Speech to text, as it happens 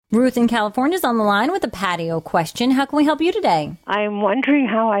Ruth in California is on the line with a patio question. How can we help you today? I'm wondering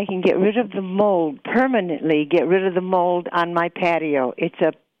how I can get rid of the mold, permanently get rid of the mold on my patio. It's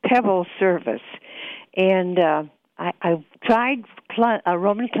a pebble surface. And I tried a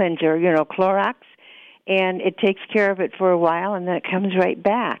Roman cleanser, Clorox, and it takes care of it for a while, and then it comes right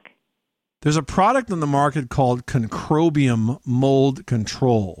back. There's a product on the market called Concrobium Mold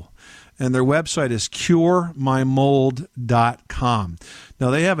Control, and their website is curemymold.com. Now,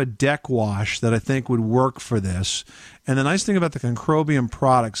 they have a deck wash that I think would work for this. And the nice thing about the Concrobium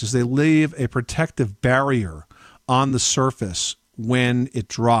products is they leave a protective barrier on the surface when it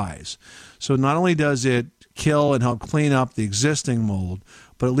dries. So not only does it kill and help clean up the existing mold,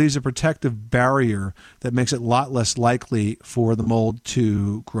 but it leaves a protective barrier that makes it a lot less likely for the mold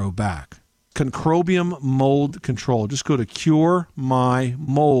to grow back. Concrobium Mold Control. Just go to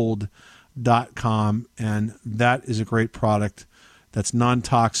curemymold.com, and that is a great product that's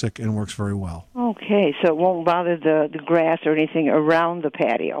non-toxic and works very well. Okay, so it won't bother the grass or anything around the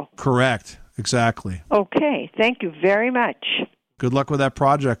patio. Correct. Exactly. Okay, thank you very much. Good luck with that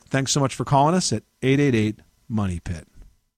project. Thanks so much for calling us at 888-MONEY-PIT.